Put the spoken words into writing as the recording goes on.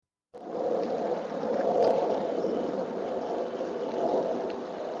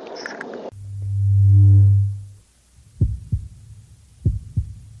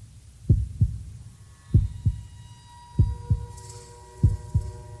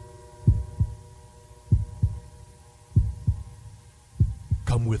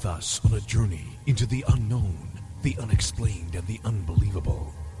Come with us on a journey into the unknown, the unexplained, and the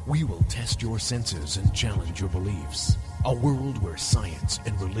unbelievable. We will test your senses and challenge your beliefs. A world where science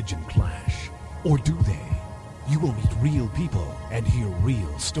and religion clash. Or do they? You will meet real people and hear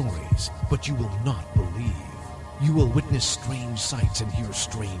real stories, but you will not believe. You will witness strange sights and hear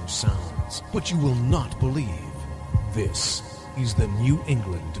strange sounds, but you will not believe. This is the New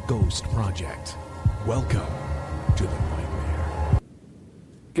England Ghost Project. Welcome to the nightmare.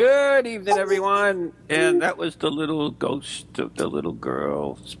 Good evening, everyone. And that was the little ghost of the little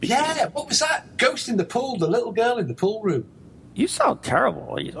girl speaking. Yeah, what was that? Ghost in the pool, the little girl in the pool room. You sound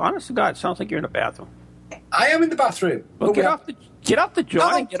terrible. Honest to God, it sounds like you're in a bathroom. I am in the bathroom. Well, get off the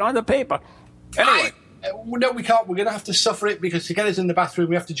joint and get on the paper. Anyway. No, we can't. We're going to have to suffer it because to get us in the bathroom,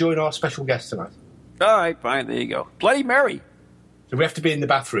 we have to join our special guest tonight. All right, fine. There you go. Bloody Mary. So we have to be in the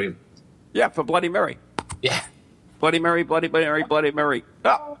bathroom. Yeah, for Bloody Mary. Yeah. Bloody Mary, Bloody Mary, Bloody Mary.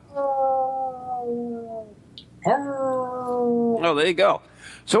 Oh, there you go.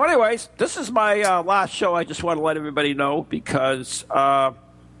 So anyways, this is my last show. I just want to let everybody know because I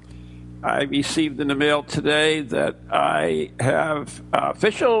received in the mail today that I have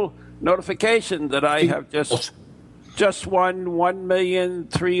official notification that I have just won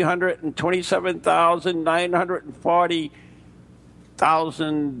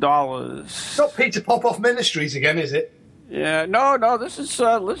 $1,327,940,000. Not Peter Popoff Ministries again, is it? Yeah, no. This is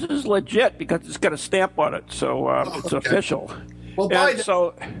legit because it's got a stamp on it, so it's official. Well, bye.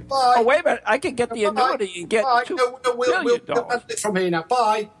 Oh, wait a minute! I can get the annuity and get $2 we'll it from here now.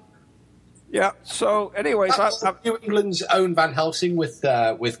 Bye. Yeah. So, anyways, New England's own Van Helsing with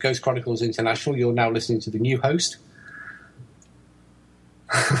Ghost Chronicles International. You're now listening to the new host,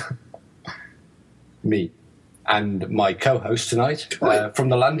 me, and my co-host tonight from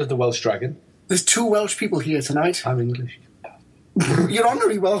the land of the Welsh Dragon. There's two Welsh people here tonight. I'm English. You're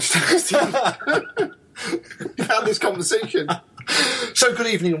honorary Welsh. You've had this conversation. So good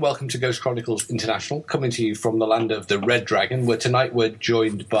evening and welcome to Ghost Chronicles International, coming to you from the land of the Red Dragon, where tonight we're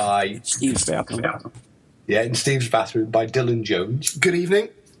joined by Steve's bathroom. Yeah, in Steve's bathroom by Dylan Jones. Good evening.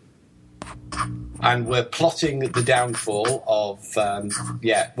 And we're plotting the downfall of,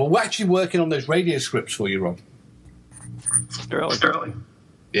 we're actually working on those radio scripts for you, Ron. Sterling.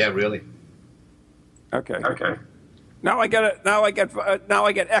 Yeah, really. Okay. Now I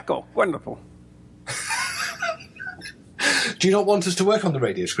get echo. Wonderful. Do you not want us to work on the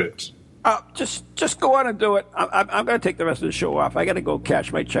radio scripts? Just go on and do it. I'm going to take the rest of the show off. I got to go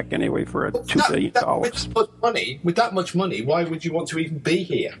cash my check anyway for $2 billion. With that much money, why would you want to even be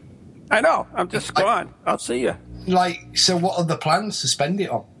here? I know. I'm just gone. I'll see you. So what are the plans to spend it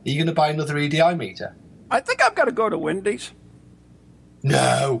on? Are you going to buy another EDI meter? I think I'm going to go to Wendy's.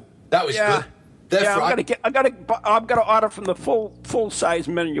 No, that was good. I'm going to order from the full size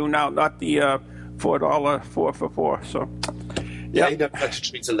menu now, not the $4 4 for 4. So. Yeah, he never had to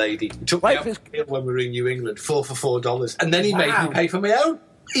treat a lady. He took me out when we were in New England, 4 for $4. And then he made me pay for my own.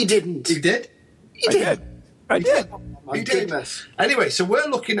 He didn't. He did? I did. He did. Anyway, so we're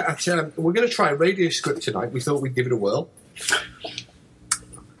looking at... we're going to try a radio script tonight. We thought we'd give it a whirl.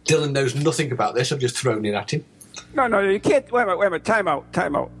 Dylan knows nothing about this. I've just thrown it at him. No, you can't... Wait a minute. Time out.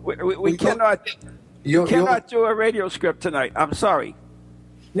 We cannot... You cannot do a radio script tonight. I'm sorry.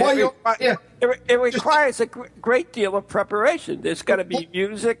 Why? It requires a great deal of preparation. There's got to be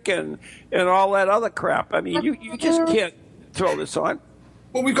music and all that other crap. I mean, you just can't throw this on.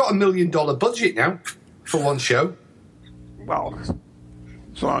 Well, we've got $1 million budget now for one show. Well,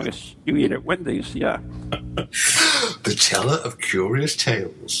 as long as you eat at Wendy's, yeah. The teller of curious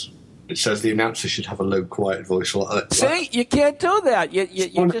tales. It says the announcer should have a low, quiet voice. See, you can't do that.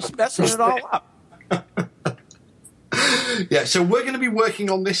 You're just messing it all up. Yeah, so we're going to be working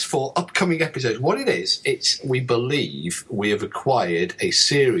on this for upcoming episodes. What it is, we believe we have acquired a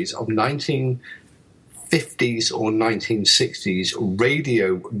series of 1950s or 1960s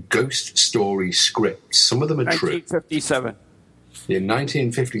radio ghost story scripts. Some of them are 1957. true. In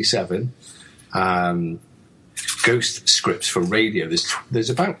 1957, ghost scripts for radio. There's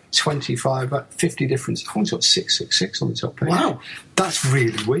about 25, about 50 different. I think it's got 666 on the top page. Wow, that's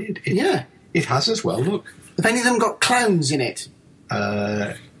really weird. It has as well. Look. Have any of them got clowns in it?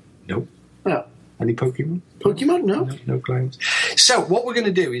 Nope. No. Any Pokemon? Pokemon? No. No clowns. So what we're going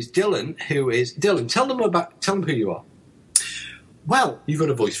to do is Dylan, tell them who you are. Well, you've got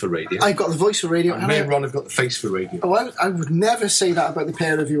a voice for radio. I've got the voice for radio. And me and Ron have got the face for radio. Oh, I would never say that about the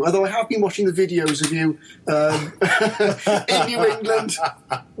pair of you. Although I have been watching the videos of you in New England,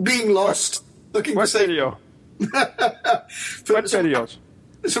 being lost, looking for video. What videos?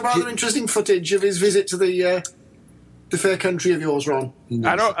 Some rather interesting footage of his visit to the the fair country of yours, Ron?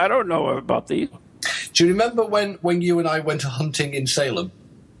 I don't know about these. Do you remember when you and I went hunting in Salem,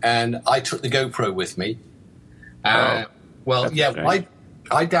 and I took the GoPro with me? Well, yeah,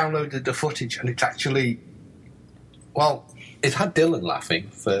 I downloaded the footage, and it's actually, well, it had Dylan laughing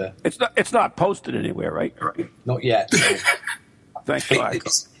for. It's not posted anywhere, right? Not yet. Thank God.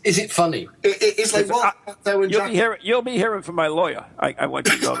 Is it funny? It's like what? You'll be hearing from my lawyer. I want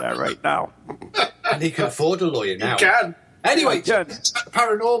you to know that right now. And he can afford a lawyer now. He can. Anyway, Yeah. it's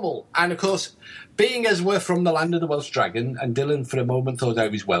paranormal, and of course, being as we're from the land of the Welsh dragon, and Dylan for a moment thought I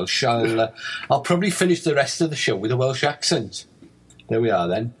was Welsh, I'll probably finish the rest of the show with a Welsh accent. There we are,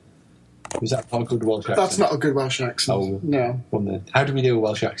 then. Was that not a good Welsh accent? That's not a good Welsh accent. Oh, no. Well, then, how do we do a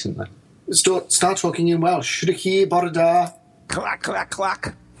Welsh accent then? Start talking in Welsh. Shwd chi, bore da. Clack, clack,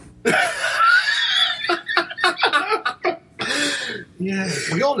 clack. Yeah,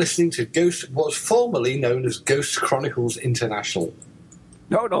 you're listening to what's formerly known as Ghost Chronicles International.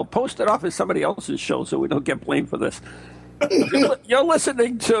 No, post it off as somebody else's show so we don't get blamed for this. You're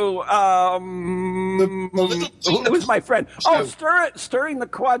listening to who is my friend? Oh, Stirring the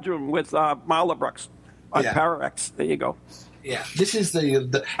Quadroom with Marla Brooks on Pararex. There you go. Yeah, this is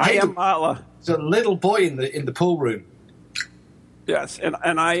the I am Marla. There's a little boy in the pool room. Yes,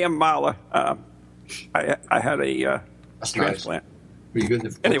 and I am Marla. I had a transplant. Nice. Were you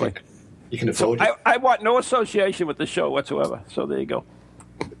good? Anyway, you can afford it. I want no association with the show whatsoever. So there you go.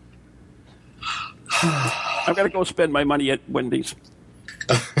 I'm going to go spend my money at Wendy's.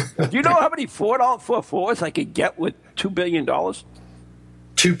 Do you know how many $4 I could get with $2 billion? $2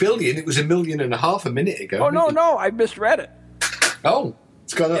 billion? It was $1.5 million a minute ago. Oh, no, I misread it. Oh,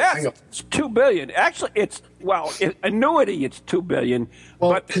 it's gone up. Yes, Hang on. it's $2 billion. Actually, annuity, it's $2 billion.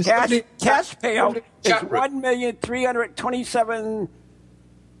 Well, but cash payout is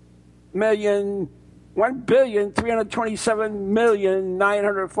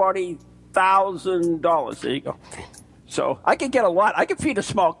There you go. So I could get a lot. I could feed a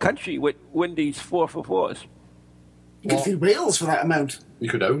small country with Wendy's 4 for 4s. You could feed whales for that amount. You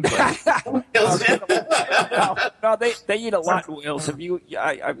could own them. No, they eat a lot of whales.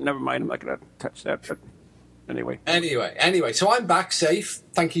 I've never mind. I'm not going to touch that. But anyway. Anyway. So I'm back safe.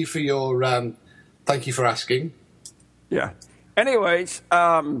 Thank you for thank you for asking. Yeah. Anyways,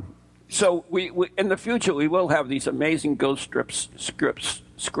 so we in the future we will have these amazing ghost scripts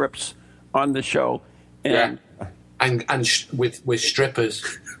on the show, and with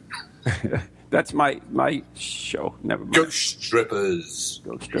strippers. That's my show. Never mind. Ghost strippers.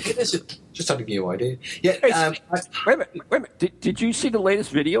 Just had a new idea. Yeah. Wait a minute. Did you see the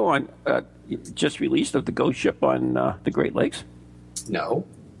latest video on just released of the ghost ship on the Great Lakes? No.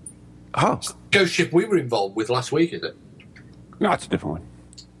 Oh, Ghost ship we were involved with last week, is it? No, it's a different one.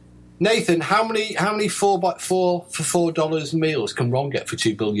 Nathan, how many $4 for $4 meals can Ron get for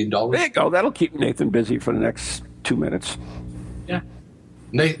 $2 billion? There you go. That'll keep Nathan busy for the next 2 minutes. Yeah.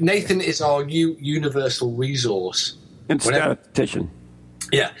 Nathan is our new universal resource. And statistician.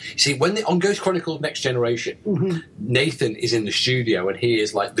 Yeah. See, on Ghost Chronicles Next Generation, Nathan is in the studio and he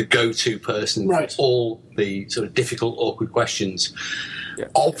is like the go-to person for all the sort of difficult, awkward questions. Yeah.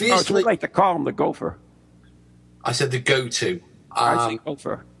 Obviously, I'd like to call him the gopher. I said the go-to. I say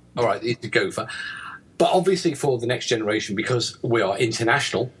gopher. All right, it's the gopher. But obviously for the Next Generation, because we are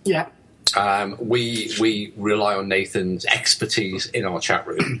international, we rely on Nathan's expertise in our chat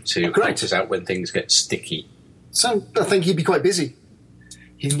room to help us out when things get sticky. So I think he'd be quite busy.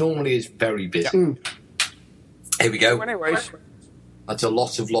 He normally is very busy. Here we go. So anyways. That's a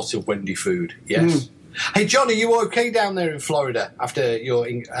lot of Wendy food, yes. Hey, John, are you okay down there in Florida after your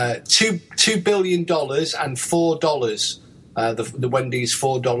 $2 billion and $4, the Wendy's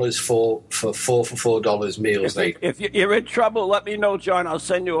 $4 for 4 for $4 meals? If you're in trouble, let me know, John. I'll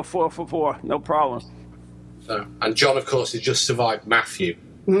send you a 4 for 4. No problem. And John, of course, has just survived Matthew.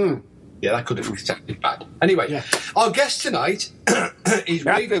 Yeah, that could have sounded bad. Anyway, our guest tonight is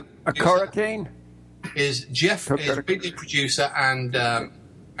a hurricane. Is Jeff, is radio producer and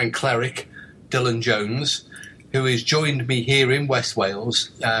cleric Dylan Jones, who has joined me here in West Wales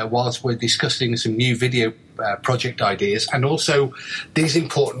whilst we're discussing some new video project ideas and also these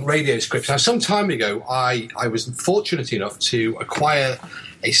important radio scripts. Now, some time ago, I was fortunate enough to acquire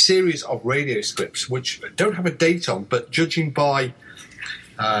a series of radio scripts which don't have a date on, but judging by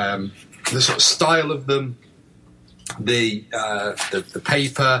the sort of style of them, the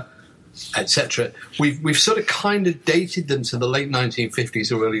paper, etc., we've sort of kind of dated them to the late 1950s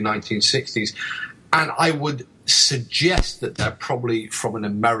or early 1960s, and I would suggest that they're probably from an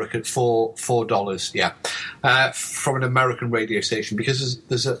American $4, from an American radio station, because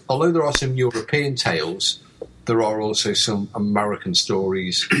although there are some European tales, there are also some American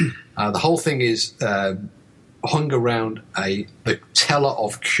stories. The whole thing is hung around the teller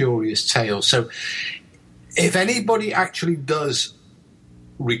of curious tales. So if anybody actually does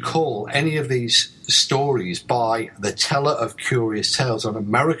recall any of these stories by the teller of curious tales on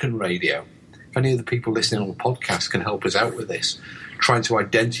American radio, if any of the people listening on the podcast can help us out with this, trying to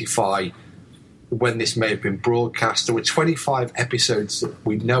identify when this may have been broadcast. There were 25 episodes that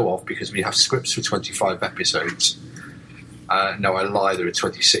we know of because we have scripts for 25 episodes. No, I lie, there are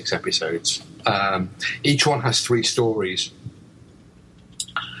 26 episodes. Each one has 3 stories.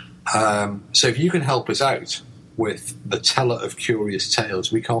 So if you can help us out with the teller of curious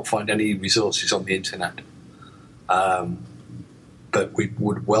tales, we can't find any resources on the internet. But we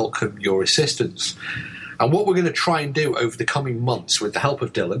would welcome your assistance. And what we're going to try and do over the coming months, with the help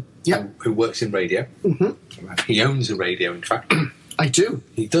of Dylan, who works in radio, he owns a radio, in fact. I do.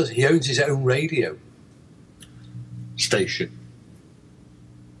 He does. He owns his own radio station.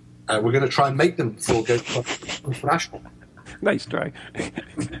 We're going to try and make them go international. Nice try.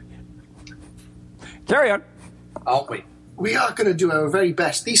 Carry on. Aren't we? We are going to do our very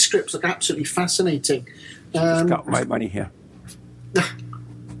best. These scripts look absolutely fascinating. Just got my money here.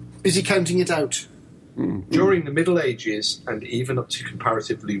 Busy counting it out. During the Middle Ages and even up to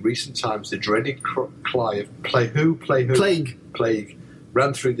comparatively recent times, the dreaded cry of plague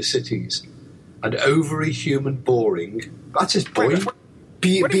ran through the cities. And overly human boring. That's just boring.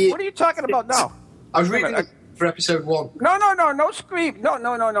 What are you talking about now? I was reading for episode 1. No, scream.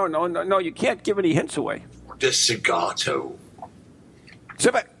 No, you can't give any hints away. The Cigato.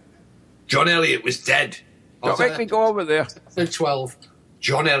 Zip it. John Elliot was dead. Don't make me go over there. Episode 12.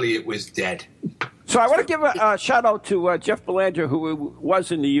 John Elliot was dead. So I want to give a shout out to Jeff Belanger, who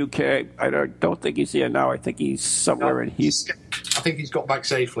was in the UK. I don't think he's here now. I think he's somewhere in I think he's got back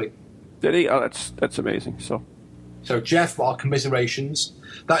safely. Did he? Oh, that's amazing. So Jeff, our commiserations.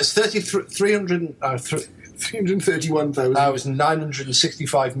 That's 331,000. That was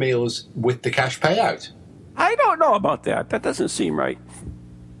 965 meals with the cash payout. I don't know about that. That doesn't seem right.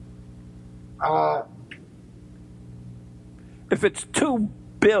 If it's $2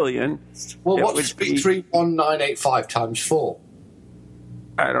 billion, well, what's 31985 times 4?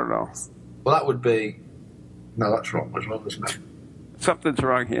 I don't know. Well, that would be. No, that's wrong as well, isn't it? Something's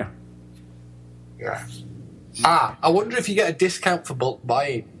wrong here. Yeah. I wonder if you get a discount for bulk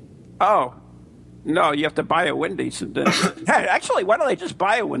buying. Oh, no, you have to buy a Wendy's. And then, hey, actually, why don't I just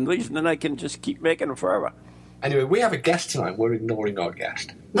buy a Wendy's and then I can just keep making them forever? Anyway, we have a guest tonight. We're ignoring our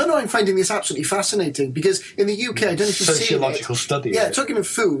guest. No, I'm finding this absolutely fascinating because in the UK, I don't know if you've seen it. Sociological study. Yeah, talking of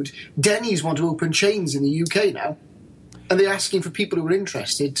food, Denny's want to open chains in the UK now. And they're asking for people who are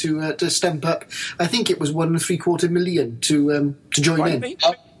interested to stamp up, I think it was $1.75 million to join in.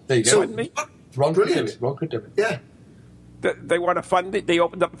 Oh, there you go. So, Ron could do it. Ron could do it. Yeah. They want to fund it. They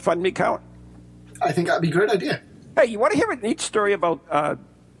opened up a fund me account. I think that'd be a great idea. Hey, you want to hear a neat story about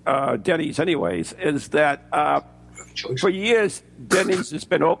Denny's anyways, is that for years, Denny's has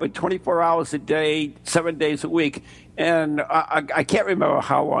been open 24 hours a day, 7 days a week. And I can't remember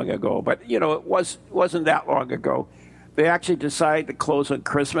how long ago, but, it wasn't that long ago. They actually decided to close on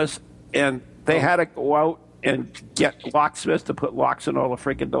Christmas, and they had to go out and get locksmiths to put locks in all the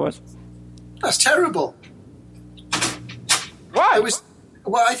freaking doors. That's terrible. Why?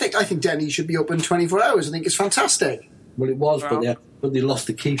 I think Denny's should be open 24 hours. I think it's fantastic. Well, it was, but they lost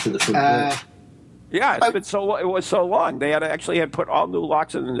the key to the front door. Yeah, it was so long. They had put all new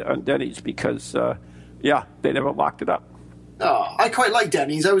locks on Denny's because, they never locked it up. Oh, I quite like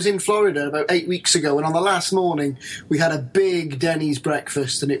Denny's. I was in Florida about 8 weeks ago, and on the last morning, we had a big Denny's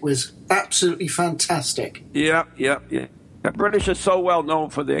breakfast, and it was absolutely fantastic. Yeah. The British are so well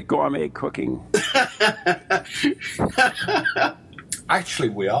known for their gourmet cooking. Actually,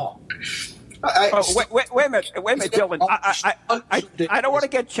 we are. Wait a minute, Dylan. I don't want to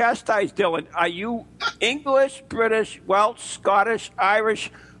get chastised, Dylan. Are you English, British, Welsh, Scottish, Irish,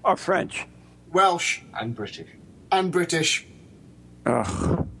 or French? Welsh. And British. And British.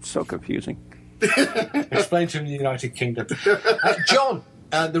 Ugh, so confusing. Explain to him the United Kingdom. John,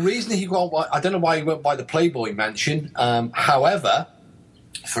 the reason I don't know why he went by the Playboy Mansion. However,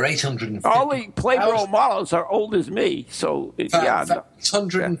 for $850,000, all the Playboy models are old as me. So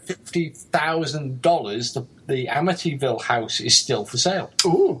 $850,000, the Amityville house is still for sale.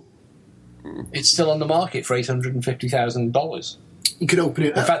 Ooh, it's still on the market for $850,000. You could open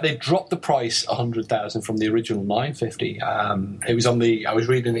it. In fact, they dropped the price $100,000 from the original $950,000. It was on the. I was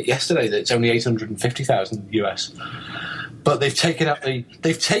reading it yesterday that it's only $850,000 US. But they've taken out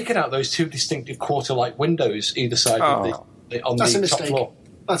those two distinctive quarter-light windows either side of on the top floor.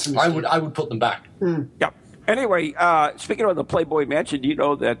 That's a mistake. I would put them back. Yep. Anyway, speaking of the Playboy Mansion, you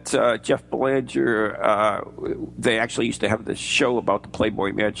know that Jeff Belanger, they actually used to have this show about the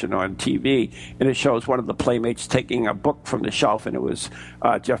Playboy Mansion on TV, and it shows one of the playmates taking a book from the shelf, and it was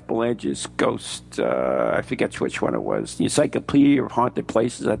Jeff Belanger's Ghost, I forget which one it was, the Encyclopedia of Haunted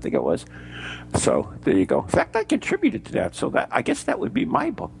Places, I think it was. So there you go. In fact, I contributed to that, so that I guess that would be my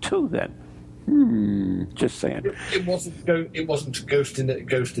book too then. Just saying. It wasn't Ghost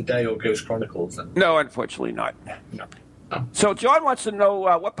Today or Ghost Chronicles then? No, unfortunately not. No. So John wants to know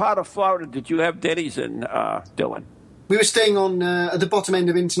what part of Florida did you have Denny's in, Dylan? We were staying on at the bottom end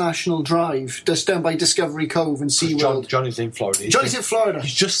of International Drive, just down by Discovery Cove and SeaWorld. Johnny's in Florida. Johnny's in Florida.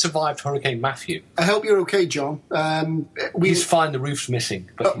 He's just survived Hurricane Matthew. I hope you're okay, John. He's fine. The roof's missing.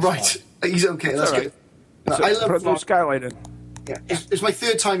 But he's right. fine. He's okay. That's right. good. So I love put a Florida. skylight in. Yeah. It's my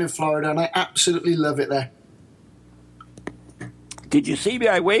third time in Florida, and I absolutely love it there. Did you see me?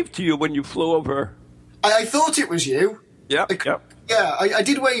 I waved to you when you flew over. I thought it was you. Yep. Yeah, I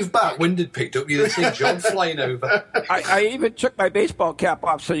did wave back. That wind had picked up. You see John flying over. I even took my baseball cap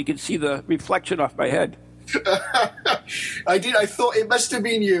off so you could see the reflection off my head. I did. I thought it must have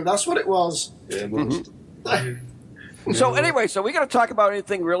been you. That's what it was. Yeah, So anyway, so we're going to talk about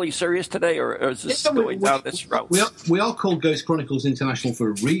anything really serious today, or is this going down this route? We are called Ghost Chronicles International for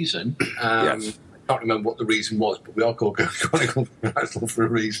a reason. Yes. I can't remember what the reason was, but we are called Ghost Chronicles International for a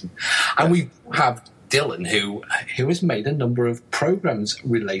reason. And we have Dylan, who has made a number of programs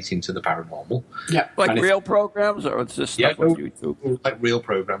relating to the paranormal. Yeah. Like real programs, or it's just stuff on YouTube? Like real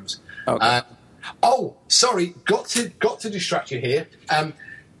programs. Okay. Sorry, got to distract you here.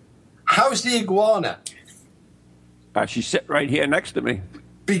 How's the iguana? She's sitting right here next to me.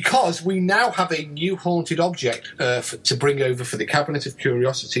 Because we now have a new haunted object to bring over for the Cabinet of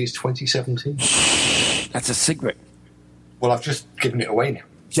Curiosities 2017. That's a secret. Well, I've just given it away now.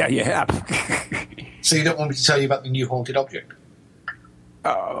 Yeah, you have. So you don't want me to tell you about the new haunted object?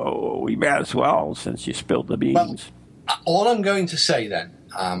 Oh, we might as well, since you spilled the beans. Well, all I'm going to say then,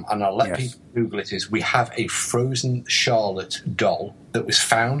 and I'll let people Google it, is we have a frozen Charlotte doll that was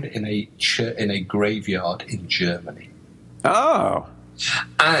found in a graveyard in Germany. Oh.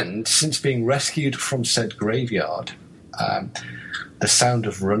 And since being rescued from said graveyard, the sound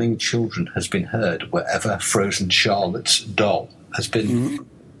of running children has been heard wherever Frozen Charlotte's doll has been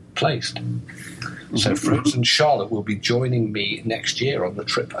placed. So Frozen Charlotte will be joining me next year on the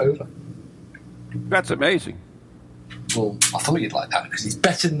trip over. That's amazing. Well, I thought you'd like that because it's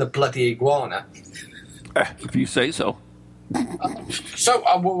better than the bloody iguana. If you say so. So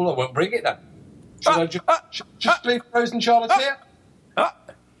I won't bring it then. Should I just leave Frozen Charlotte here?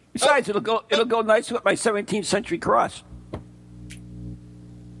 Besides, it'll go nice with my 17th century cross.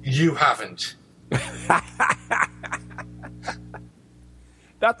 You haven't.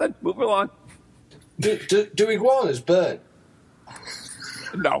 Nothing. Move along. Do iguanas burn?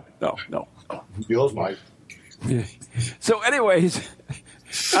 No. Yours might. So, anyways,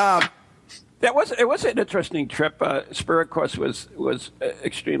 it was an interesting trip. Spirit Quest was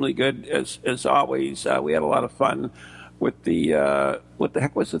extremely good as always. We had a lot of fun with the what the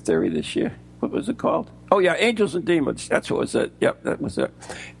heck was the theory this year? What was it called? Oh yeah, Angels and Demons. That's what was it. Yep, that was it.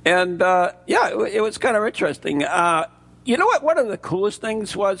 And it was kind of interesting. You know what? One of the coolest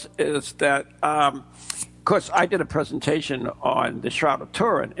things is that. Of course, I did a presentation on the Shroud of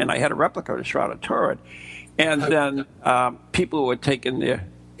Turin, and I had a replica of the Shroud of Turin. And then people were taking their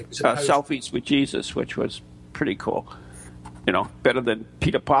selfies with Jesus, which was pretty cool. You know, better than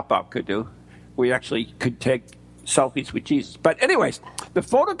Peter Popoff could do. We actually could take selfies with Jesus. But anyways, the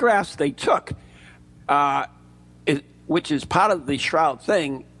photographs they took, which is part of the Shroud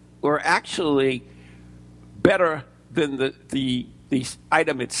thing, were actually better than the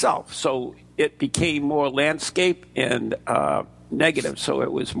item itself. So it became more landscape and negative, so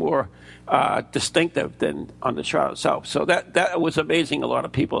it was more distinctive than on the Shroud itself. So that was amazing. A lot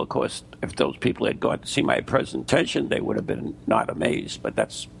of people, of course, if those people had gone to see my presentation, they would have been not amazed, but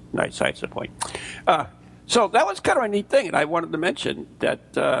that's nice size the point. So that was kind of a neat thing, and I wanted to mention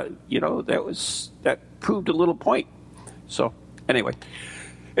that, that proved a little point. So anyway,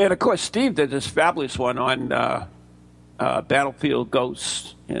 and of course, Steve did this fabulous one on Battlefield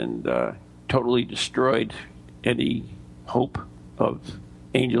Ghosts and totally destroyed any hope of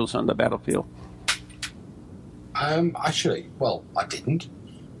angels on the battlefield. Actually, well, I didn't.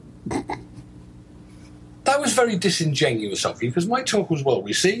 That was very disingenuous of you, because my talk was well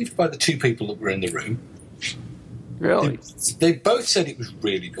received by the two people that were in the room. Really? They both said it was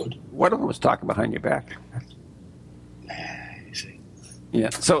really good. One of them was talking behind your back. You see. Yeah.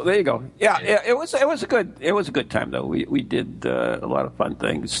 So there you go. Yeah, it was a good time though. We did a lot of fun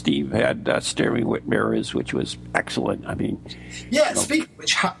things. Steve had steering with mirrors, which was excellent. I mean, Yeah, speaking of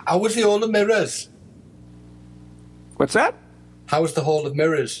which, how was the Hall of Mirrors? what's that? How was the Hall of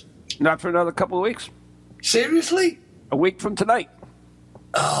Mirrors? Not for another couple of weeks. Seriously? A week from tonight.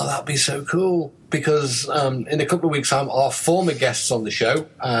 Oh, that'd be so cool. Because in a couple of weeks' time, our former guests on the show,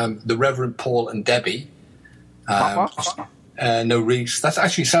 the Reverend Paul and Debbie. No, Reese. That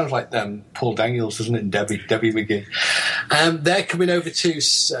actually sounds like Paul Daniels, doesn't it? And Debbie McGee. They're coming over to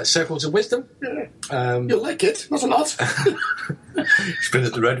Circles of Wisdom. You'll like it, not a lot. It's been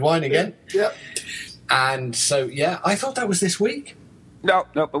at the Red Wine again. Yeah. And so, yeah, I thought that was this week. No,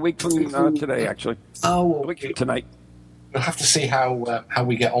 a week from today, actually. Oh, A week from tonight. We'll have to see how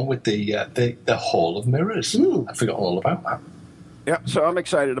we get on with the Hall of Mirrors. I forgot all about that. Yeah, so I'm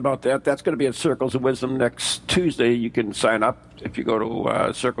excited about that. That's going to be at Circles of Wisdom next Tuesday. You can sign up if you go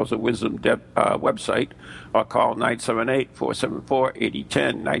to Circles of Wisdom website or call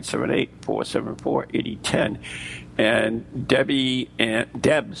 978-474-8010, 978-474-8010. And Debs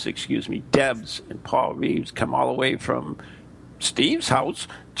and Paul Reeves come all the way from Steve's house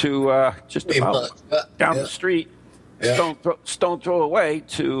to just about down the street, stone throw away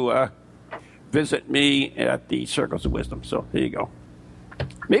to visit me at the Circles of Wisdom. So there you go.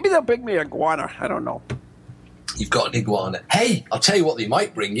 Maybe they'll bring me a iguana. I don't know. You've got an iguana. Hey, I'll tell you what they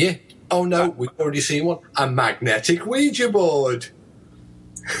might bring you. Oh no, we've already seen one. A magnetic Ouija board.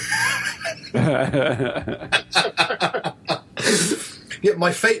 Yeah,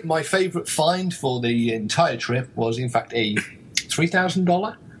 my favourite find for the entire trip was, in fact, a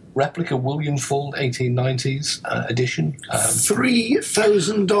 $3,000 replica William Fuld 1890s edition.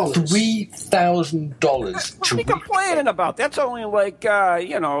 $3,000. $3,000. What are you complaining about? That's only like, what,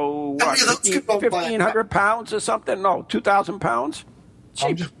 1,500 pounds or something? No, 2,000 pounds?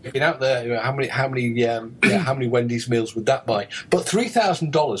 I'm just looking out there. How many Wendy's meals would that buy? But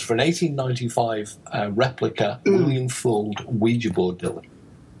 $3,000 for an 1895 replica William Fuld Ouija board, Dylan,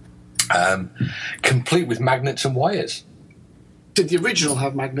 complete with magnets and wires. Did the original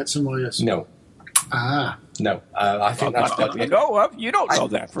have magnets and wires? No. No. I think that's what you know of. You don't know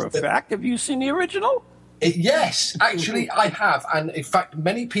that for a fact. Have you seen the original? Yes, actually, I have, and in fact,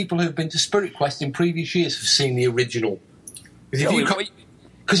 many people who have been to Spirit Quest in previous years have seen the original.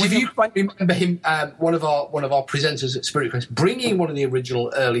 Because if you remember him, one of our presenters at Spirit Quest, bringing one of the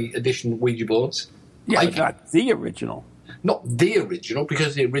original early edition Ouija boards. Yeah, not the original. Not the original,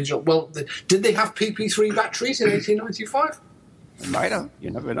 because the original. Well, did they have PP3 batteries in 1895? They might have. You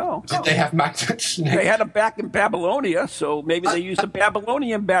never know. Did they have magnets? They had them back in Babylonia, so maybe they used a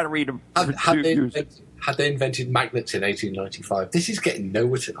Babylonian battery to use. Had they invented magnets in 1895? This is getting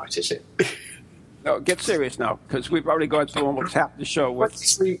nowhere tonight, is it? No, get serious now, because we've already gone through almost half the show.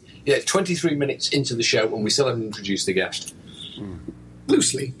 23 minutes into the show, and we still haven't introduced the guest.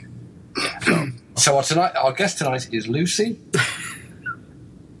 Loosely. So our guest tonight is Lucy.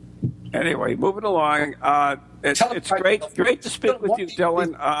 Anyway, moving along. It's great to speak with you,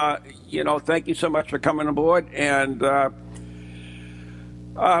 Dylan. Thank you so much for coming aboard. And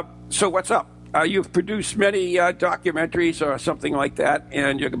so what's up? You've produced many documentaries or something like that,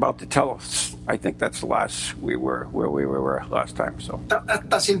 and you're about to tell us. I think that's where we were last time. So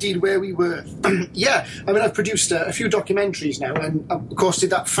that's indeed where we were. Yeah, I mean, I've produced a few documentaries now, and of course did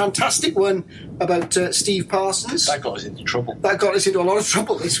that fantastic one about Steve Parsons. That got us into trouble. That got us into a lot of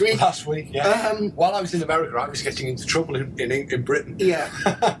trouble this week. Last week, yeah. While I was in America, I was getting into trouble in Britain. Yeah.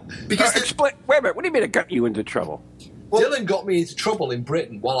 Because wait a minute. What do you mean it got you into trouble? Well, Dylan got me into trouble in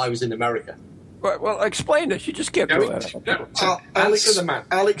Britain while I was in America. Well, explain this. You just can't do that. Answer the man.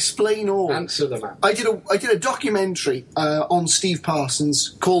 I'll explain all. Answer the man. I did a documentary on Steve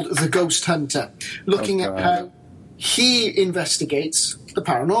Parsons called The Ghost Hunter, looking at how he investigates the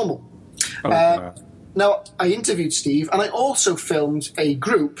paranormal. Now, I interviewed Steve, and I also filmed a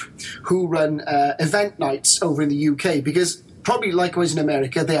group who run event nights over in the UK, because probably likewise in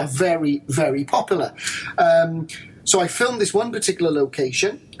America, they are very, very popular. So I filmed this one particular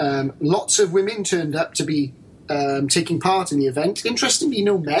location. Lots of women turned up to be taking part in the event. Interestingly,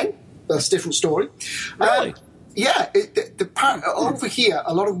 no men. That's a different story. Really? Yeah. Over here,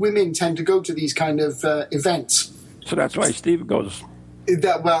 a lot of women tend to go to these kind of events. So that's why Steve goes.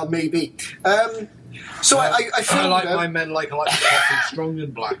 Well, maybe. So I filmed. I like my men like coffee, strong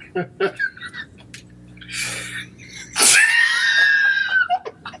and black.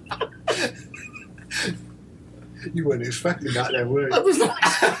 You weren't expecting that then, were you? I was not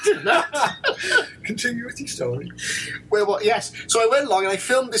expecting that. Continue with your story. Well, yes. So I went along and I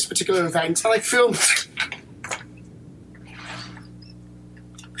filmed this particular event, and I filmed...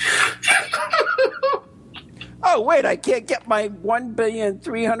 Oh, wait, I can't get my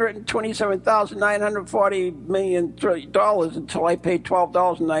 $1,327,940 million until I pay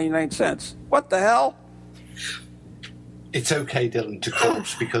 $12.99. What the hell? It's okay, Dylan, to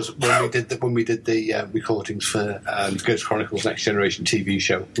corpse, because when we did the recordings for Ghost Chronicles Next Generation TV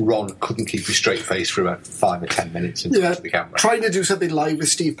show, Ron couldn't keep a straight face for about 5 or 10 minutes in front of the camera. Trying to do something live with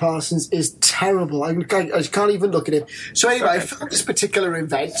Steve Parsons is terrible. I can't even look at him. So anyway, I filmed this particular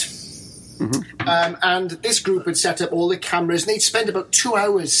event. Mm-hmm. And this group had set up all the cameras, and they'd spent about 2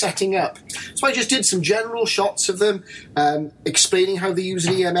 hours setting up. So I just did some general shots of them, explaining how they use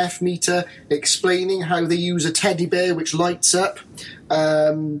an EMF meter, explaining how they use a teddy bear which lights up.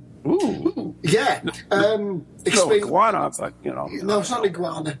 Ooh. Yeah. No iguana, but, No, it's not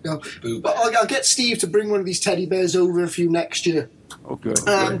iguana. No. But I'll get Steve to bring one of these teddy bears over for you next year. Oh, good.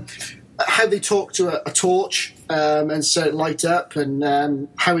 How they talk to a torch and so it light up, and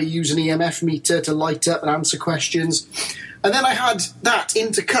how we use an EMF meter to light up and answer questions. And then I had that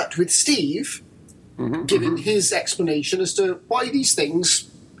intercut with Steve giving his explanation as to why these things,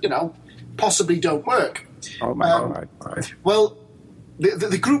 possibly don't work. Oh, my God. Right. Well,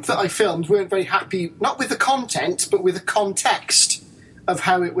 the group that I filmed weren't very happy, not with the content, but with the context of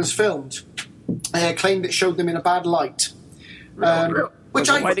how it was filmed. They claimed it showed them in a bad light. Really? Was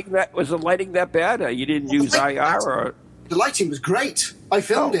the lighting that bad? You didn't use IR? Or? The lighting was great. I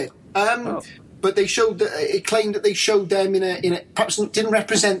filmed it. But they showed it claimed that they showed them in a perhaps didn't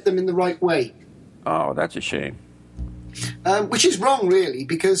represent them in the right way. Oh, that's a shame. Which is wrong, really,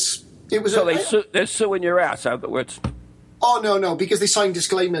 because it was. So they're suing your ass, in other words. Oh no, because they signed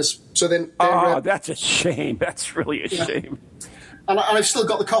disclaimers. So then. That's a shame. That's really a shame. And I've still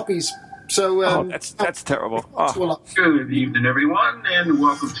got the copies. So that's terrible. Oh. Good evening, everyone, and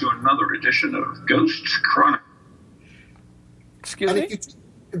welcome to another edition of Ghost Chronicles. Excuse me?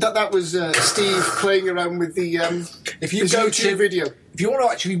 That was Steve playing around with the if you go to video. If you want to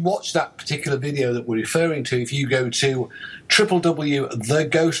actually watch that particular video that we're referring to, if you go to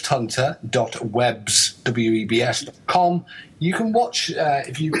www.theghosthunter.webs.com, you can watch,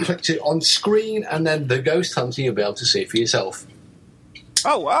 if you clicked it on screen and then The Ghost Hunter, you'll be able to see it for yourself.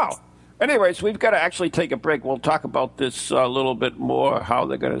 Oh, wow. Anyways, we've got to actually take a break. We'll talk about this a little bit more, how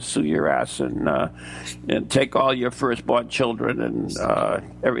they're going to sue your ass and take all your firstborn children and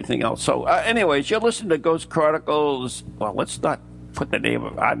everything else. So, anyways, you're listening to Ghost Chronicles. Well, let's not put our name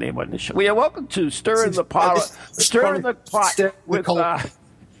on the show. We are welcome to Stir in the Pot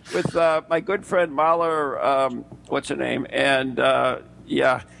with my good friend Mahler, what's her name, and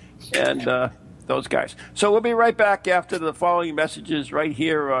those guys. So we'll be right back after the following messages right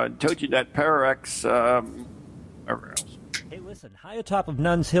here on TogiNet Pararex. Hey, listen, high atop of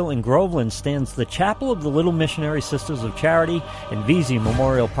Nuns Hill in Groveland stands the Chapel of the Little Missionary Sisters of Charity in Vesey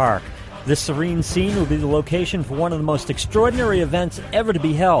Memorial Park. This serene scene will be the location for one of the most extraordinary events ever to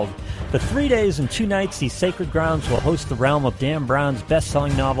be held. For 3 days and 2 nights, these sacred grounds will host the realm of Dan Brown's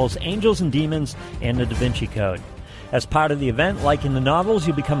best-selling novels Angels and Demons and The Da Vinci Code. As part of the event, like in the novels,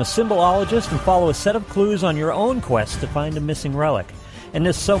 you become a symbolologist and follow a set of clues on your own quest to find a missing relic. And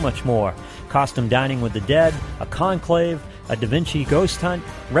there's so much more. Costume dining with the dead, a conclave, a Da Vinci ghost hunt,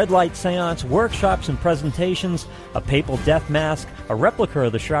 red light seance, workshops and presentations, a papal death mask, a replica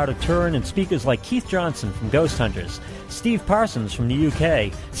of the Shroud of Turin, and speakers like Keith Johnson from Ghost Hunters, Steve Parsons from the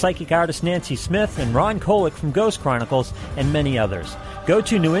UK, psychic artist Nancy Smith, and Ron Kolick from Ghost Chronicles, and many others. Go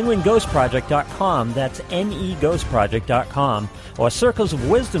to newenglandghostproject.com, that's neghostproject.com, or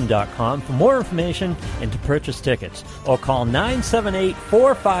circlesofwisdom.com for more information and to purchase tickets, or call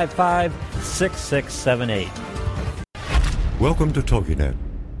 978-455-6678. Welcome to TogiNet,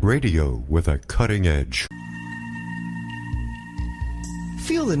 radio with a cutting edge.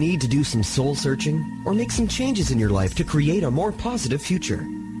 Feel the need to do some soul searching or make some changes in your life to create a more positive future?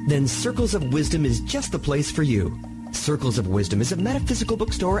 Then Circles of Wisdom is just the place for you. Circles of Wisdom is a metaphysical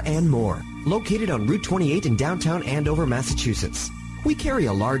bookstore and more, located on Route 28 in downtown Andover, Massachusetts. We carry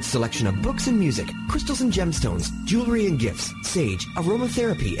a large selection of books and music, crystals and gemstones, jewelry and gifts, sage,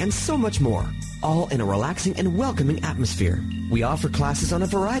 aromatherapy, and so much more, all in a relaxing and welcoming atmosphere. We offer classes on a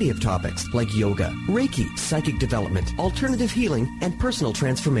variety of topics like yoga, Reiki, psychic development, alternative healing, and personal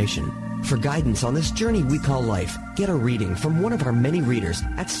transformation. For guidance on this journey we call life, get a reading from one of our many readers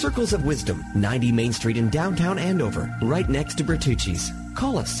at Circles of Wisdom, 90 Main Street in downtown Andover, right next to Bertucci's.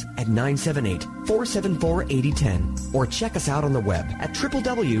 Call us at 978-474-8010 or check us out on the web at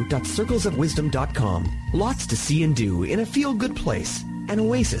www.circlesofwisdom.com. Lots to see and do in a feel-good place, an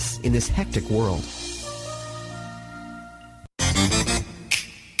oasis in this hectic world.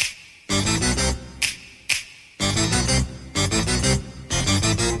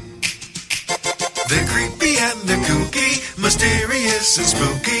 ominous and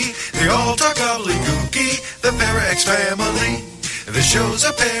spooky. They all talk gobbledygooky. The Para X family. The shows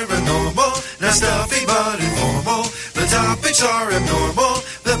are paranormal, not stuffy but informal. The topics are abnormal.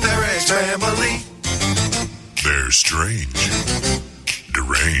 The Para X family. They're strange,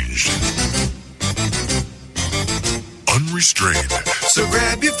 deranged, unrestrained. So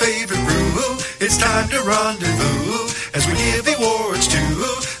grab your favorite brew. It's time to rendezvous as we give awards to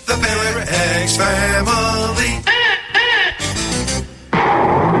the Para X family.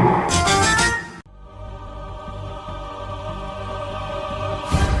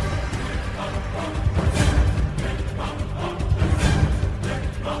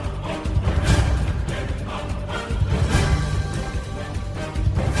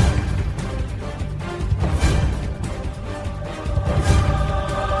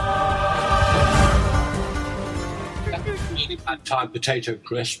 Time potato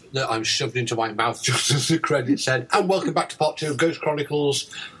crisp that I'm shoved into my mouth just as the credit said. And welcome back to part 2 of Ghost Chronicles,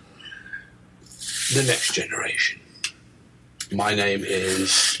 The Next Generation. My name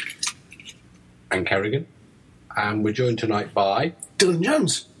is Anne Kerrigan, and we're joined tonight by Dylan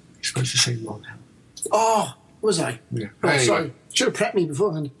Jones. You're supposed to say more now. Oh, was I? Yeah. Oh, Anyway. sorry. Should have prepped me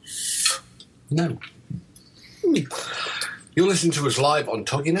beforehand. No. You'll listen to us live on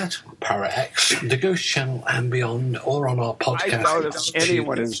TogiNet, Para X, the Ghost Channel and beyond, or on our podcast. I doubt if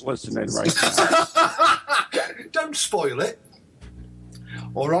anyone is listening right now. Don't spoil it.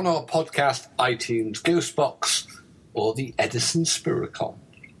 Or on our podcast, iTunes, Ghostbox, or the Edison Spiricon.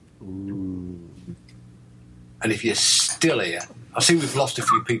 And if you're still here, I see we've lost a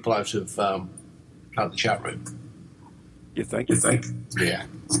few people out of the chat room. You think? Yeah.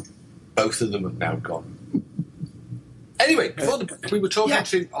 Both of them have now gone. Anyway, before we were talking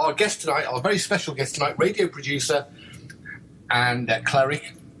to our guest tonight, our very special guest tonight, radio producer and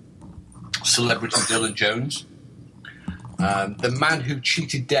cleric, celebrity Dylan Jones, the man who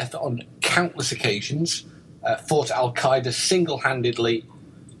cheated death on countless occasions, fought Al-Qaeda single-handedly,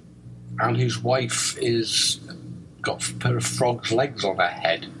 and whose wife is got a pair of frog's legs on her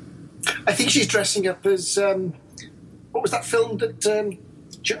head. I think she's dressing up as what was that film that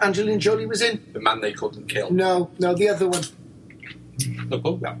Angelina Jolie was in? The Man They Couldn't Kill. No, the other one. The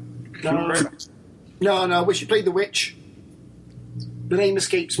Bugger. No, where she played the witch. The name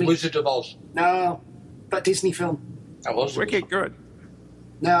escapes me. Wizard of Oz. No, that Disney film. That was Wicked good.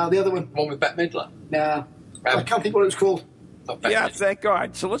 No, the other one. One with Bette Midler. No, I can't think what it was called. Yeah, thank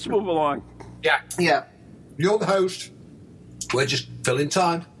God. So let's move along. Yeah. You're the host. We're just filling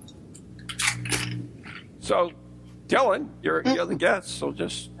time. So, Dylan, you're the guest, so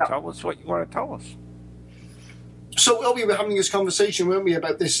just tell us what you want to tell us. So we were having this conversation, weren't we,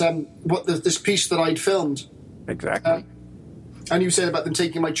 about this this piece that I'd filmed. Exactly. And you said about them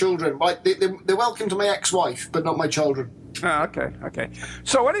taking my children. They're welcome to my ex-wife, but not my children. Oh, okay.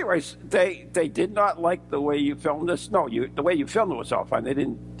 So, anyways, they did not like the way you filmed this. No, the way you filmed it was all fine. They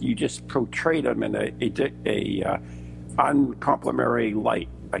didn't. You just portrayed them in a uncomplimentary light,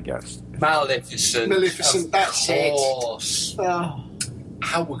 I guess. Maleficent. That's it. Oh.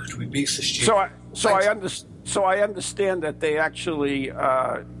 How could we be so stupid? So I understand that they actually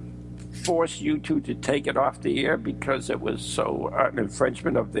forced you two to take it off the air because it was so an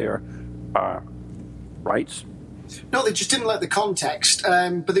infringement of their rights. No, they just didn't like the context,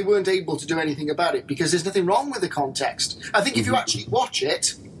 but they weren't able to do anything about it because there's nothing wrong with the context. I think if you actually watch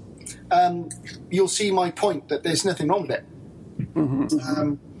it, you'll see my point that there's nothing wrong with it.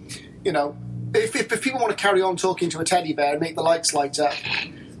 Mm-hmm. If people want to carry on talking to a teddy bear and make the lights light up,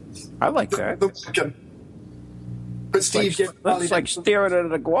 I like that. But Steve, that's like staring at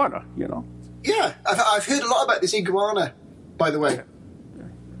an iguana, you know. Yeah, I've heard a lot about this iguana, by the way.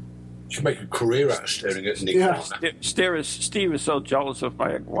 You should make a career out of staring at an iguana. Yeah. Steve is so jealous of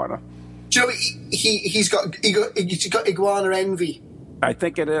my iguana. Do you know he's got iguana envy? I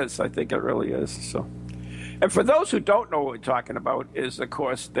think it is. I think it really is. So, and for those who don't know what we're talking about, is of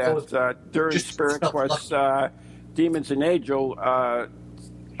course that during Spirit Quest, Demons and Angel, a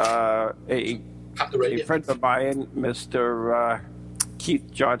friend of mine, Mr. Keith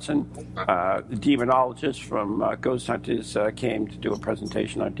Johnson, the demonologist from Ghost Hunters, came to do a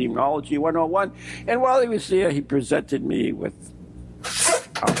presentation on Demonology 101. And while he was there, he presented me with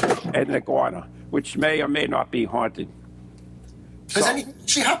an iguana, which may or may not be haunted. Has anything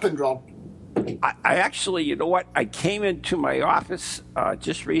actually happened, Rob? I actually, you know what? I came into my office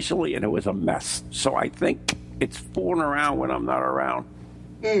just recently, and it was a mess. So I think it's fooling around when I'm not around.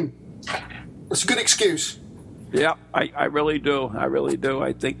 That's a good excuse. Yeah, I really do. I really do.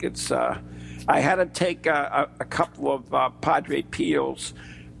 I think it's... I had to take a couple of Padre Pios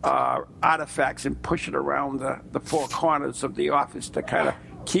artifacts and push it around the four corners of the office to kind of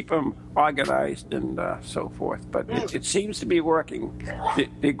keep them organized and so forth. But it seems to be working. The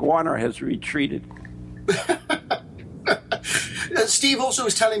iguana has retreated. Steve also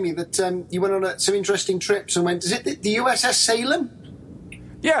was telling me that you went on some interesting trips and went. Is it the USS Salem?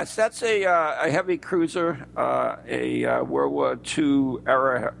 Yes, that's a heavy cruiser, a World War II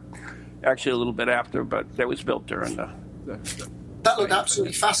era, actually a little bit after, but that was built during the that looked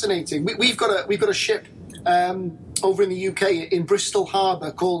absolutely fascinating. We've got a ship over in the UK in Bristol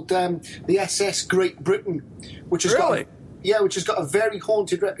Harbour called the SS Great Britain, which has got a very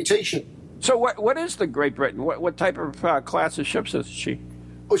haunted reputation. So what is the Great Britain? What type of class of ships is she?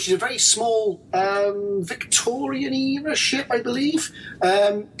 Well, she's a very small Victorian-era ship, I believe.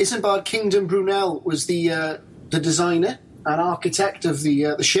 Isambard Kingdom Brunel was the designer and architect of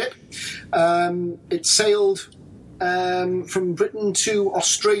the ship. It sailed from Britain to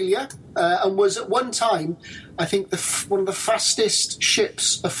Australia and was at one time, I think, one of the fastest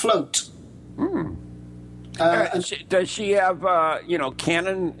ships afloat. Does she have,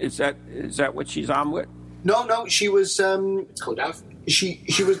 cannon? Is that what she's armed with? No. She was. Could have. She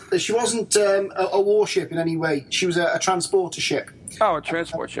wasn't a warship in any way. She was a transporter ship. Oh, a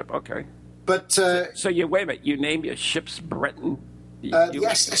transport ship. Okay. But so wait a minute. You name your ships Britain?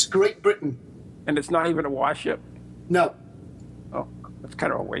 Yes, that's Great Britain. And it's not even a warship. No. Oh, that's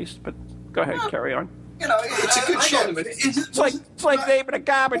kind of a waste. But go ahead, carry on. It's a good ship. It's like naming a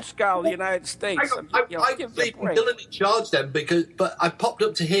garbage scow in the United States. I believe Dylan in charge then, but I popped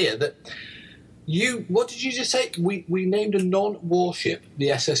up to hear that what did you just say? We named a non-warship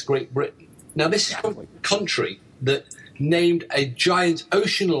the SS Great Britain. Now this is a country that named a giant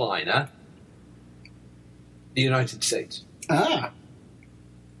ocean liner the United States.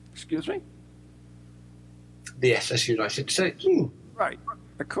 Excuse me? The SS United States. Right,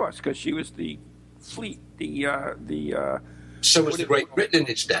 of course, because she was the fleet, So was the Great Britain in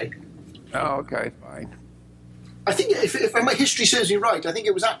its day. Oh, okay, fine. I think if my history serves me right, I think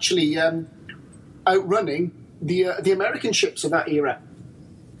it was actually outrunning the American ships of that era.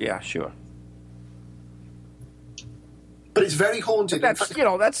 Yeah, sure. But it's very haunted. That's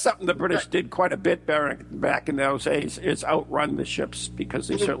something the British did quite a bit back in those days, is outrun the ships because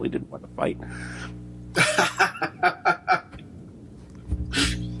they certainly didn't want to fight.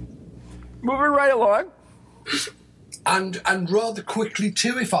 Moving right along. And rather quickly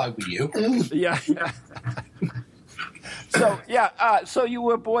too, if I were you. Yeah. So you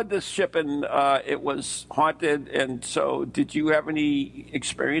were aboard this ship and it was haunted. And so, did you have any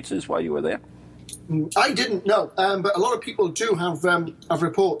experiences while you were there? I didn't know, but a lot of people do have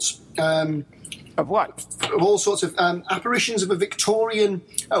reports. Of what? Of all sorts of apparitions of a Victorian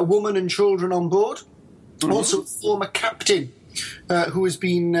woman and children on board. Mm-hmm. Also, a former captain who has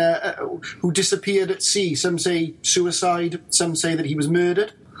been who disappeared at sea. Some say suicide. Some say that he was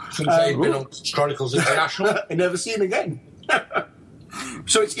murdered. Some say he'd been on Chronicles International and never seen again.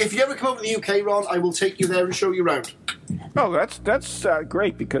 So if you ever come over to the UK, Ron, I will take you there and show you around. Oh, that's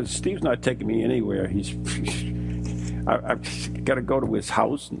great because Steve's not taking me anywhere. I've got to go to his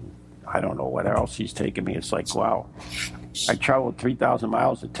house, and I don't know what else he's taking me. It's like, wow, I traveled 3,000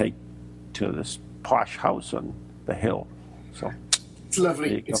 miles to take to this posh house on the hill. So it's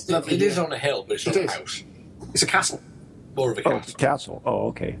lovely. It's lovely. It is on a hill, but it's not a house. It's a castle. More of a castle. Oh, it's a castle. Oh,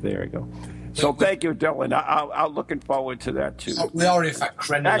 okay. There you go. So thank you, Dylan. I'm looking forward to that too. We are in fact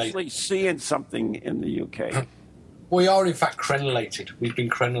crenellated. Actually seeing something in the UK. We are in fact crenellated. We've been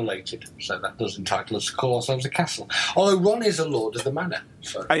crenellated, so that does entitle us to call ourselves a castle. Although Ron is a lord of the manor.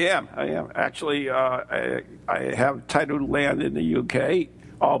 So. I am. Actually, I have titled land in the UK,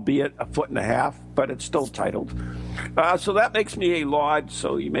 albeit 1.5 feet, but it's still titled. So that makes me a lord.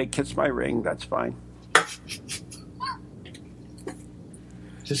 So you may kiss my ring. That's fine.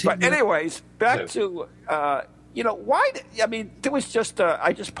 But anyways, back to, why, there was just,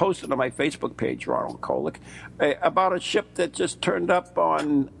 I just posted on my Facebook page, Ronald Kolick, about a ship that just turned up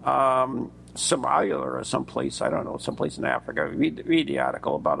on Somalia or someplace, I don't know, someplace in Africa. Read the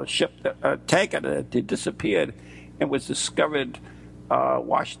article about a ship, a tanker that disappeared and was discovered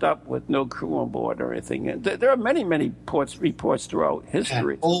washed up with no crew on board or anything. And there are many, many reports throughout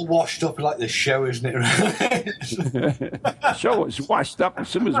history. Yeah, all washed up like the show, isn't it? The show was washed up as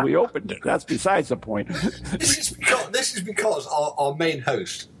soon as we opened it. That's besides the point. This is because our main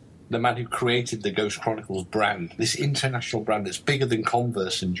host, the man who created the Ghost Chronicles brand, this international brand that's bigger than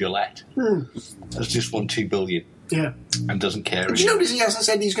Converse and Gillette, has just won $2 billion. Yeah. And doesn't care. Did you notice he hasn't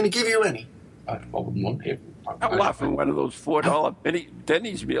said he's going to give you any? I wouldn't want him. I'm laughing one of those $4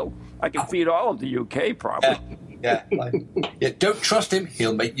 Denny's meal. I can feed all of the UK, probably. Yeah, don't trust him.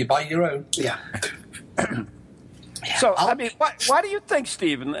 He'll make you buy your own. Yeah. So, I mean, why do you think,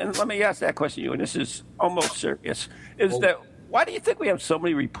 Steve, and let me ask that question to you, and this is almost serious, why do you think we have so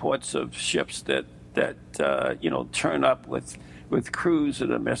many reports of ships that turn up with crews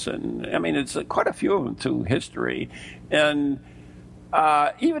that are missing? I mean, it's quite a few of them through history. And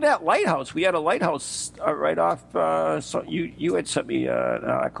even that lighthouse, we had a lighthouse right off, so you had sent me an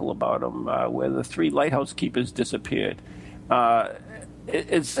article about them where the 3 lighthouse keepers disappeared.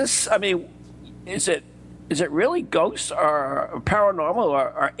 Is this, I mean, is it really ghosts or paranormal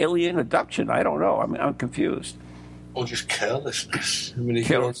or alien abduction? I don't know. I'm confused. Or just carelessness. I mean,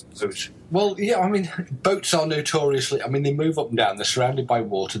 carelessness. Well, yeah, I mean, boats are notoriously, I mean, they move up and down. They're surrounded by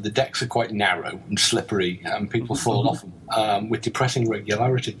water. The decks are quite narrow and slippery, and people fall off them with depressing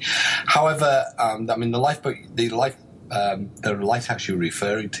regularity. However, I mean, the lighthouse you're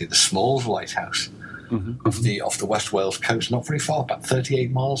referring to, the Smalls Lighthouse, off the West Wales coast, not very far, about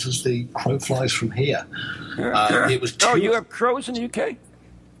 38 miles as the crow flies from here. It was you have crows in the UK?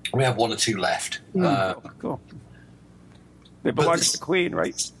 We have 1 or 2 left. Cool. They belong to the Queen,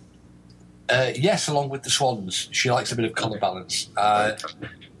 right? Yes, along with the swans. She likes a bit of colour balance.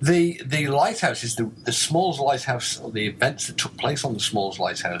 The lighthouse is the Smalls Lighthouse, or the events that took place on the Smalls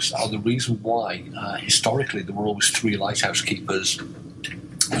Lighthouse are the reason why, historically, there were always 3 lighthouse keepers.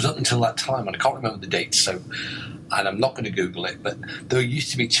 It was up until that time, and I can't remember the dates, and I'm not going to Google it, but there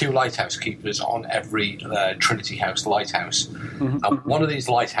used to be 2 lighthouse keepers on every Trinity House lighthouse. And one of these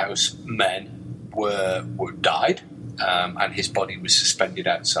lighthouse men died, and his body was suspended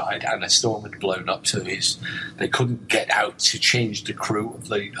outside, and a storm had blown up, so they couldn't get out to change the crew of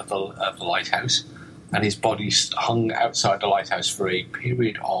the lighthouse, and his body hung outside the lighthouse for a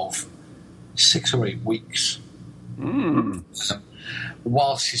period of 6 or 8 weeks.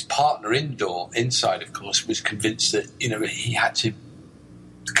 Whilst his partner inside, of course, was convinced that he had to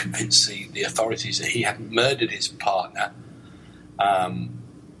convince the authorities that he hadn't murdered his partner.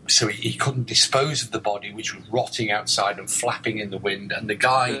 So he couldn't dispose of the body, which was rotting outside and flapping in the wind. And the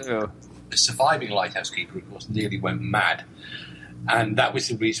guy, the surviving lighthouse keeper, of course, nearly went mad. And that was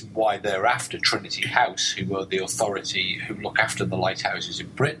the reason why thereafter Trinity House, who were the authority who look after the lighthouses in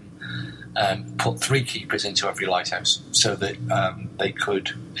Britain, put 3 keepers into every lighthouse so that they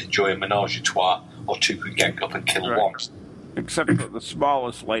could enjoy a menage a trois, or 2 could gang up and kill one. Except for the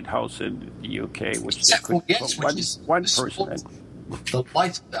smallest lighthouse in the UK, which is one person in.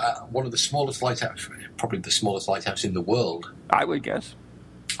 One of the smallest lighthouse, probably the smallest lighthouse in the world, I would guess,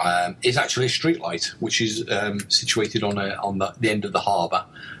 is actually a street light, which is situated on the end of the harbour,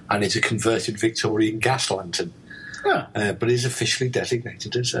 and it's a converted Victorian gas lantern. But it is officially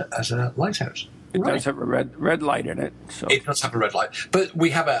designated as a lighthouse. It does have a red light in it. So. It does have a red light. But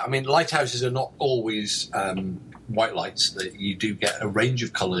we have lighthouses are not always white lights. That you do get a range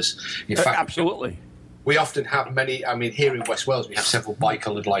of colours. In fact, absolutely. We often have many, here in West Wales we have several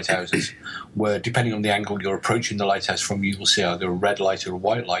bi-coloured lighthouses where, depending on the angle you're approaching the lighthouse from, you will see either a red light or a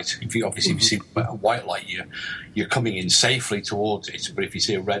white light. If you see a white light, you're coming in safely towards it, but if you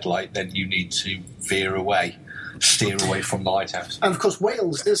see a red light, then you need to steer away from the lighthouse. And of course,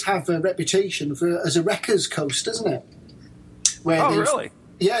 Wales does have a reputation as a wreckers' coast, doesn't it? Really?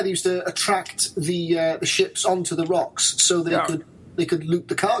 Yeah, they used to attract the ships onto the rocks so they could loot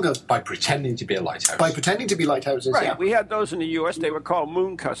the cargo by pretending to be a lighthouse. By pretending to be lighthouses, right? Yeah. We had those in the U.S. They were called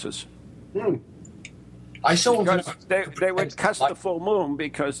moon cussers. I saw them. They would cuss the full moon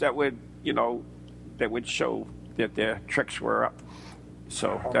because that would show that their tricks were up.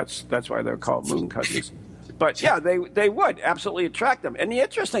 So that's why they're called moon cussers. But yeah, they would absolutely attract them. And the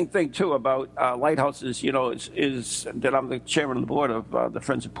interesting thing too about lighthouses, is that I'm the chairman of the board of the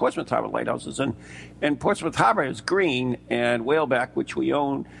Friends of Portsmouth Harbor Lighthouses, and Portsmouth Harbor is green, and Whaleback, which we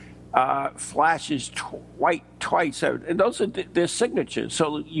own, flashes white twice, and those are their signatures.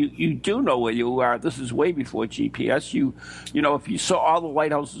 So you do know where you are. This is way before GPS. If you saw all the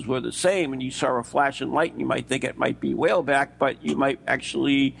lighthouses were the same, and you saw a flashing light, you might think it might be Whaleback, but you might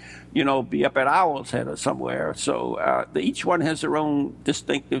actually be up at Owl's Head or somewhere. So each one has their own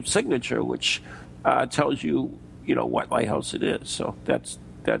distinctive signature, which tells you what lighthouse it is. So that's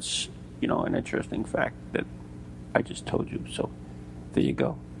an interesting fact that I just told you. So there you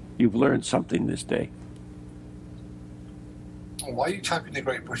go. You've learned something this day. Why are you typing the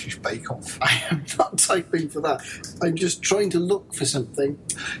Great British Bake Off? I am not typing for that. I'm just trying to look for something.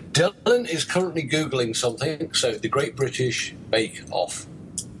 Dylan is currently Googling something, so the Great British Bake Off.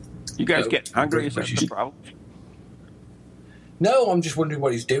 You guys get hungry? Is that the problem? No, I'm just wondering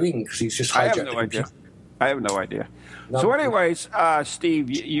what he's doing, because he's just hijacked. I have no idea. I have no idea. No. So, anyways, Steve,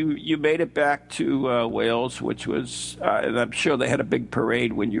 you made it back to Wales, which was, and I'm sure they had a big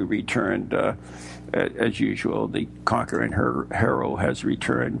parade when you returned. As usual, the conquering hero has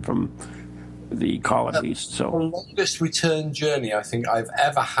returned from the colonies. The So, longest return journey I think I've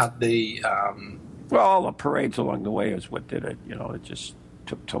ever had. well, all the parades along the way is what did it. It just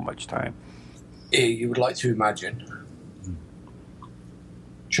took so much time. You would like to imagine.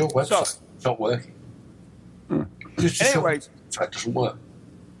 Your website's not working. Anyways, it doesn't work.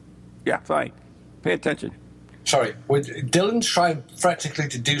 Yeah, fine. Pay attention. Sorry, Dylan's trying practically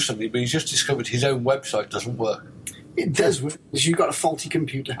to do something, but he's just discovered his own website doesn't work. It does work, because you've got a faulty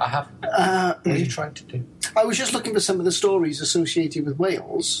computer. I have. What are you trying to do? I was just looking for some of the stories associated with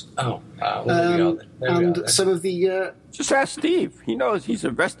Wales. Oh, well, there we are then. There we are then. Some of the... Just ask Steve. He knows. He's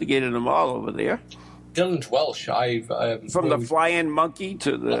investigated them all over there. Dylan's Welsh. From the flying monkey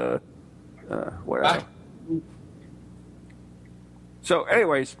to the... whatever. So,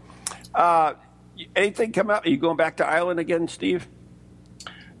 anyways, anything come up? Are you going back to Ireland again, Steve?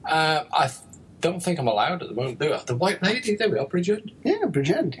 I don't think I'm allowed at the moment, do I? The White Lady, there we are, Bridgend. Yeah,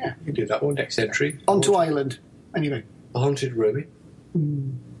 Bridgend, yeah. You can do that one, next entry. On to Ireland, anyway. The Haunted Ruby.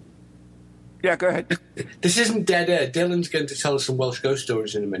 Yeah, go ahead. This isn't dead air. Dylan's going to tell us some Welsh ghost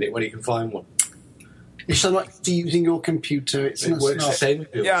stories in a minute when he can find one. You're so much using your computer. It works the same.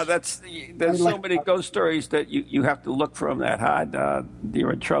 Yeah, there's so many ghost stories that you have to look for them that hard.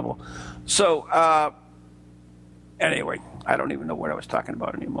 You're in trouble. So, anyway, I don't even know what I was talking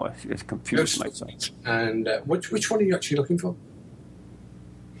about anymore. I just confused myself. And which one are you actually looking for?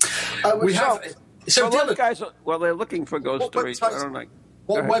 We have. So those guys, they're looking for ghost stories. I don't know.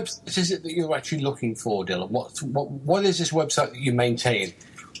 What website is it that you're actually looking for, Dylan? What is this website that you maintain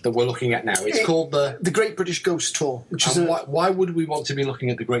that we're looking at now? It's called the Great British Ghost Tour. Which is why would we want to be looking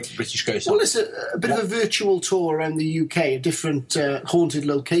at the Great British Ghost Tour? Well, it's a bit of a virtual tour around the UK at different haunted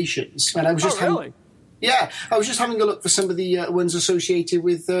locations. And I was just really? I was just having a look for some of the ones associated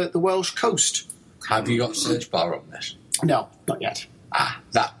with the Welsh coast. Have you got a search bar on this? No, not yet.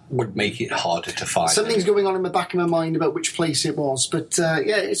 That would make it harder to find. Something's going on in the back of my mind about which place it was, but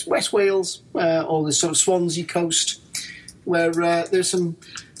it's West Wales, or the sort of Swansea coast, where there's some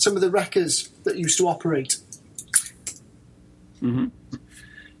of the wreckers that used to operate. Mm-hmm.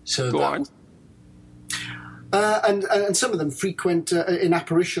 So go on. And some of them frequent in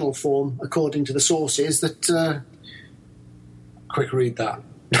apparitional form, according to the sources. That quick read that.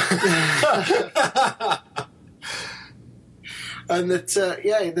 And that,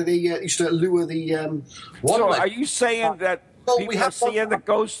 they used to lure the... So are you saying that people are seeing the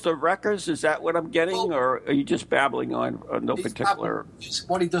ghosts of wreckers? Is that what I'm getting? Or are you just babbling on no particular...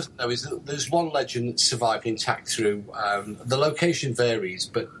 What he doesn't know is that there's one legend that's survived intact through... the location varies,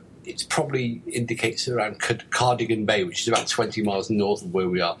 but it probably indicates around Cardigan Bay, which is about 20 miles north of where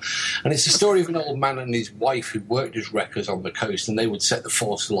we are. And it's the story of an old man and his wife who worked as wreckers on the coast, and they would set the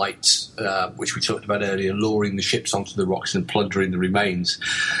false lights, which we talked about earlier, luring the ships onto the rocks and plundering the remains.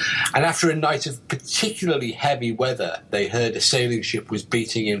 And after a night of particularly heavy weather, they heard a sailing ship was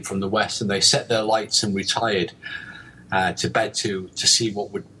beating in from the west, and they set their lights and retired to bed to see what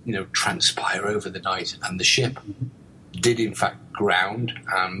would transpire over the night. And the ship did in fact ground,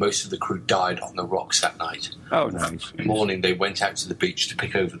 and most of the crew died on the rocks that night. Oh, nice. In the morning, they went out to the beach to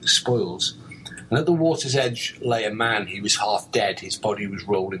pick over the spoils. And at the water's edge lay a man. He was half dead. His body was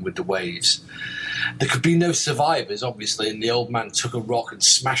rolling with the waves. There could be no survivors, obviously, and the old man took a rock and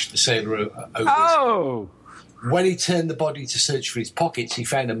smashed the sailor over. Oh! When he turned the body to search for his pockets, he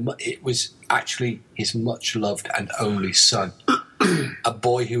found it was actually his much-loved and only son, a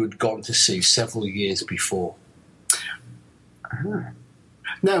boy who had gone to sea several years before.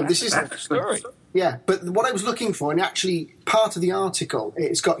 No, this is the story. Yeah, but what I was looking for, and actually part of the article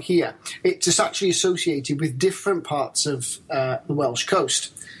it's got here, it's just actually associated with different parts of the Welsh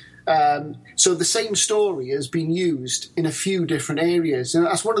coast. So the same story has been used in a few different areas, and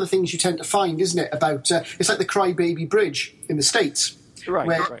that's one of the things you tend to find, isn't it? About it's like the Crybaby Bridge in the States,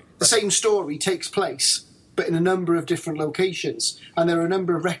 where the same story takes place, but in a number of different locations, and there are a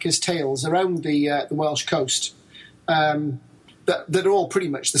number of wreckers' tales around the Welsh coast. That are all pretty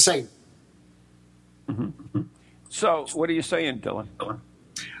much the same. Mm-hmm. So, what are you saying, Dylan?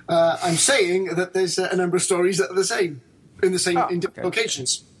 I'm saying that there's a number of stories that are the same in different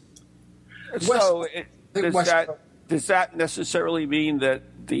locations. So, does that necessarily mean that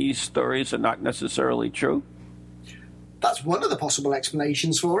these stories are not necessarily true? That's one of the possible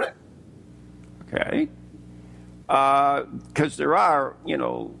explanations for it. Okay, because there are,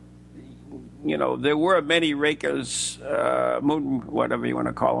 there were many rakers, moon, whatever you want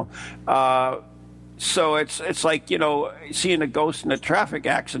to call them, So it's like, seeing a ghost in a traffic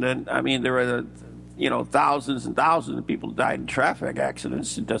accident. I mean, there are, thousands and thousands of people died in traffic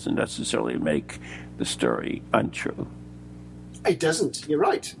accidents. It doesn't necessarily make the story untrue. It doesn't. You're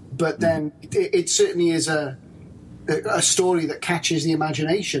right. But then it certainly is a story that catches the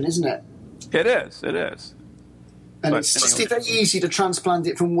imagination, isn't it? It is. It is. And it's just very easy to transplant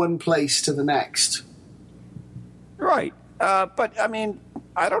it from one place to the next. Right. But, I mean,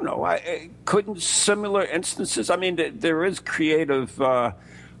 I don't know. Couldn't similar instances... I mean, there is creative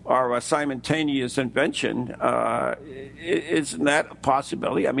or simultaneous invention. Isn't that a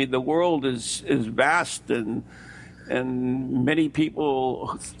possibility? I mean, the world is vast, and many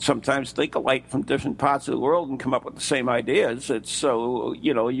people sometimes think alike from different parts of the world and come up with the same ideas. So,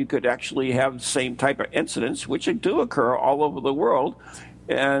 you could actually have the same type of incidents, which do occur all over the world.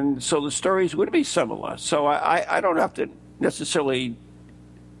 And so the stories would be similar. So I don't have to necessarily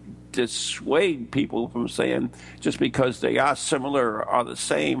dissuade people from saying just because they are similar or are the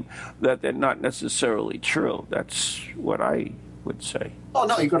same that they're not necessarily true. That's what I would say. Oh,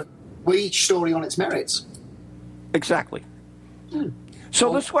 no, you've got to weigh each story on its merits. Exactly.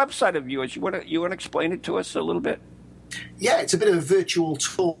 So this website of yours, you want to explain it to us a little bit? Yeah, it's a bit of a virtual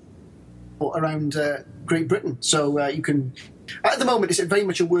tour around Great Britain. So you can... At the moment, it's very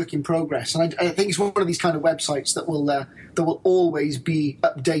much a work in progress, and I think it's one of these kind of websites that will always be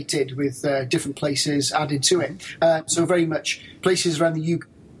updated with different places added to it. So very much places around the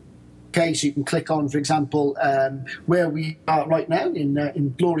UK. So you can click on, for example, where we are right now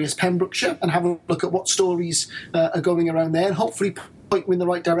in glorious Pembrokeshire, and have a look at what stories are going around there, and hopefully point you in the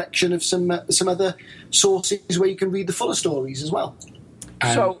right direction of some other sources where you can read the fuller stories as well.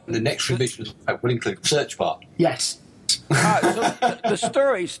 And so the next revision will include the search bar. Yes. So the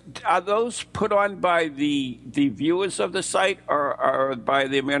stories, are those put on by the viewers of the site or by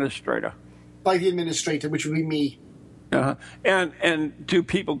the administrator? By the administrator, which would be me. Uh-huh. And do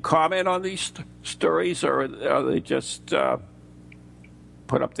people comment on these stories, or are they just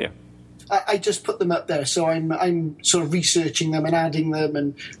put up there? I just put them up there, so I'm sort of researching them and adding them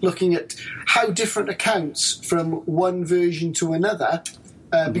and looking at how different accounts from one version to another,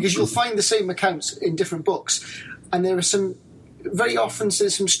 because you'll find the same accounts in different books. And there are very often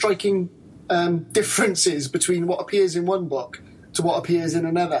some striking differences between what appears in one book to what appears in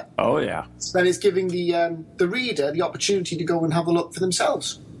another. Oh, yeah. And it's giving the reader the opportunity to go and have a look for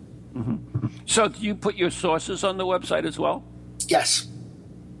themselves. Mm-hmm. So do you put your sources on the website as well? Yes.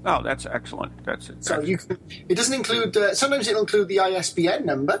 Oh, that's excellent. That's it. So it doesn't include... sometimes it'll include the ISBN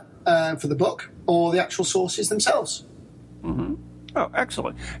number for the book or the actual sources themselves. Mm-hmm. Oh,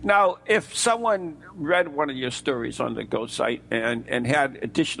 excellent. Now, if someone read one of your stories on the Ghost site and had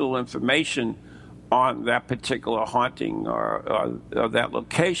additional information on that particular haunting or that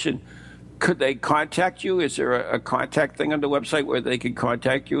location, could they contact you? Is there a contact thing on the website where they can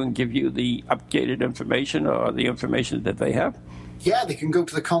contact you and give you the updated information or the information that they have? Yeah, they can go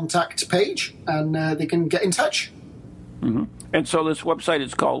to the contact page and they can get in touch. Mm-hmm. And so this website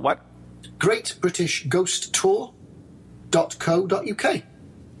is called what? Great British Ghost Tour. .co.uk.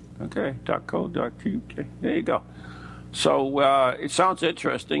 Okay, .co.uk. There you go. So it sounds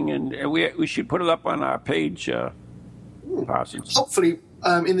interesting, and we should put it up on our page, Parsons. Hopefully,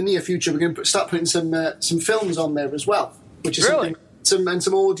 in the near future, we're going to start putting some films on there as well, which is really? some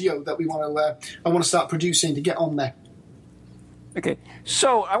audio that I want to start producing to get on there. Okay,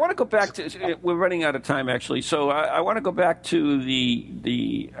 so I want to go back to. We're running out of time, actually. So I want to go back to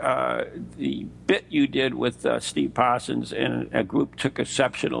the bit you did with Steve Parsons, and a group took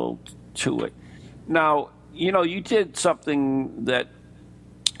exceptional to it. Now, you did something that,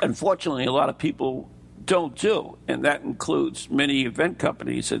 unfortunately, a lot of people don't do, and that includes many event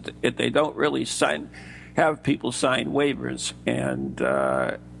companies that they don't really have people sign waivers, and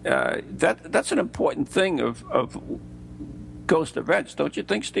that's an important thing of ghost events, don't you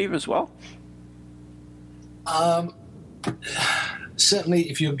think, Steve, as well? Certainly,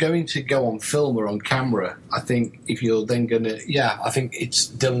 if you're going to go on film or on camera, I think if you're then going to, I think it's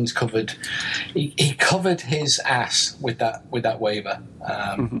Dylan's covered. He covered his ass with that waiver,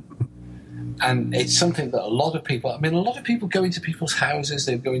 and it's something that a lot of people go into people's houses,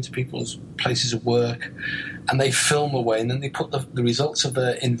 they go into people's places of work, and they film away, and then they put the results of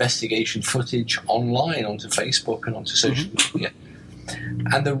the investigation footage online onto Facebook and onto social media,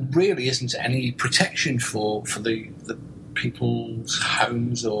 and there really isn't any protection for the people's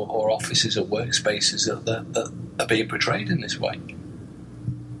homes or offices or workspaces that are being portrayed in this way.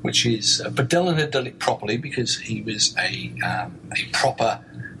 Which is, but Dylan had done it properly because he was a proper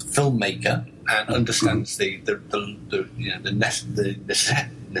filmmaker and understands the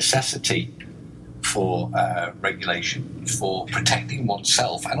necessity for regulation, for protecting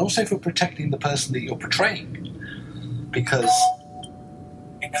oneself, and also for protecting the person that you're portraying. Because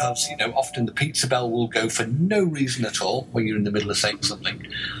often the pizza bell will go for no reason at all when you're in the middle of saying something.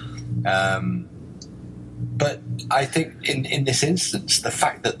 But I think in this instance, the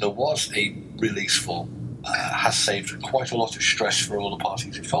fact that there was a release form has saved quite a lot of stress for all the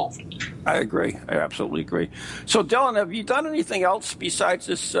parties involved. I agree. I absolutely agree. So, Dylan, have you done anything else besides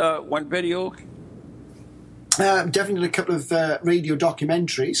this one video? Definitely a couple of radio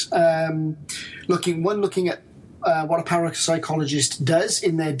documentaries. Looking at what a parapsychologist does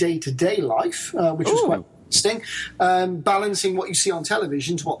in their day-to-day life, which was quite interesting. Balancing what you see on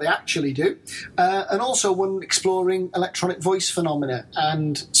television to what they actually do. And also one exploring electronic voice phenomena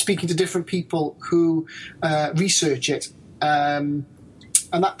and speaking to different people who research it. And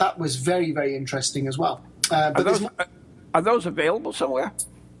that was very, very interesting as well. Are those available somewhere?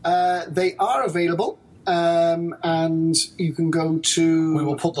 They are available. And you can go to... We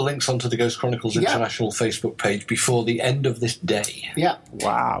will put the links onto the Ghost Chronicles International Facebook page before the end of this day. Yeah.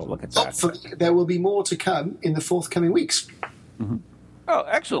 Wow, look at that. Hopefully there will be more to come in the forthcoming weeks. Mm-hmm. Oh,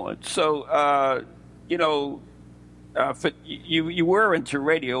 excellent. So, you were into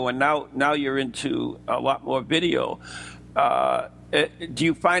radio, and now you're into a lot more video. Do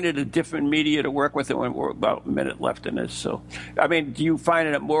you find it a different media to work with? We're about a minute left in this. So, I mean, do you find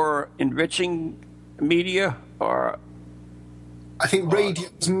it a more enriching media, or I think radio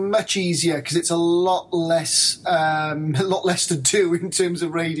is much easier because it's a lot less to do in terms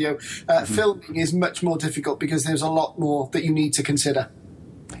of radio. Filming is much more difficult because there's a lot more that you need to consider.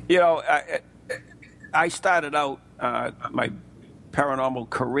 I started out my paranormal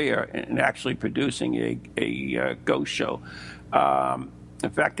career in actually producing a ghost show.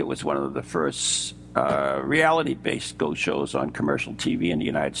 In fact, it was one of the first reality-based ghost shows on commercial TV in the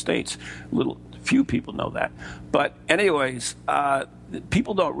United States. Few people know that. But anyways,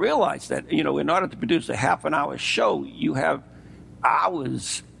 people don't realize that, in order to produce a half-an-hour show, you have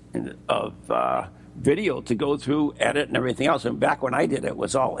hours of video to go through, edit, and everything else. And back when I did it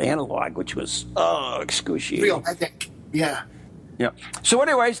was all analog, which was excruciating. Real epic. Yeah. Yeah. So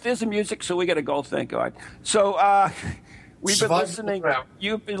anyways, there's the music, so we got to go, thank God. So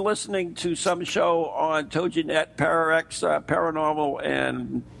you've been listening to some show on TogiNet, Pararex, Paranormal,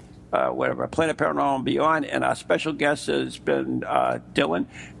 and Planet Paranormal and Beyond, and our special guest has been Dylan,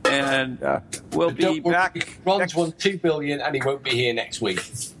 and we'll be back. Ron's won $2 billion, and he won't be here next week.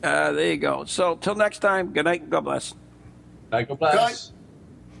 There you go. So till next time, good night and God bless. God bless. Bye.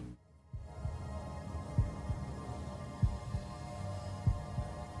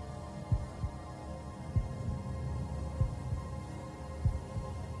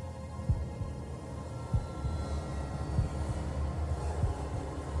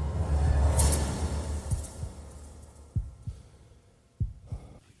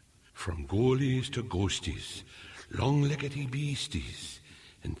 From goalies to ghosties, long-leggedy beasties,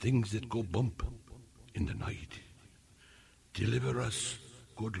 and things that go bump in the night. Deliver us,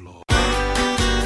 good Lord.